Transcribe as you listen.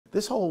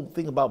this whole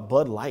thing about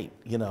Bud Light,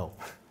 you know,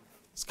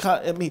 it's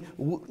kind of, I mean,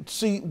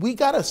 see, we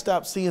got to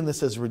stop seeing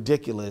this as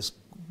ridiculous,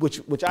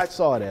 which I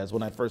saw it as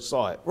when I first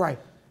saw it. Right.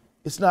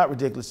 It's not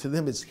ridiculous. To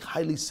them, it's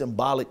highly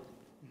symbolic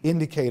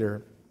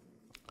indicator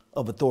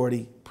of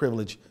authority,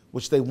 privilege,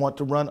 which they want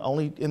to run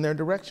only in their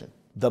direction.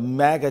 The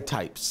MAGA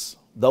types,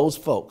 those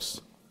folks,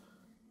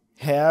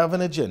 have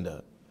an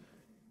agenda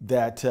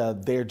that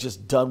they're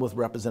just done with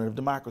representative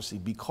democracy,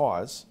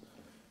 because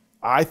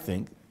I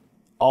think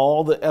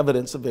all the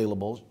evidence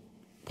available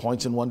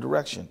points in one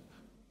direction.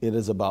 It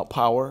is about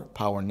power,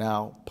 power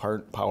now,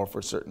 power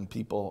for certain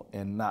people,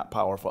 and not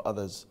power for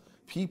others.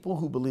 People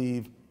who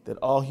believe that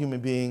all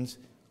human beings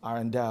are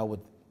endowed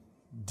with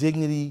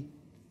dignity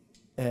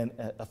and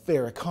a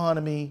fair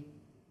economy.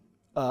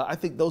 I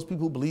think those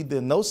people who believe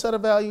in those set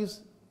of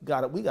values, we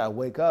got to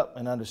wake up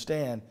and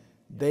understand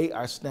they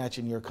are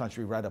snatching your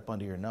country right up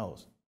under your nose.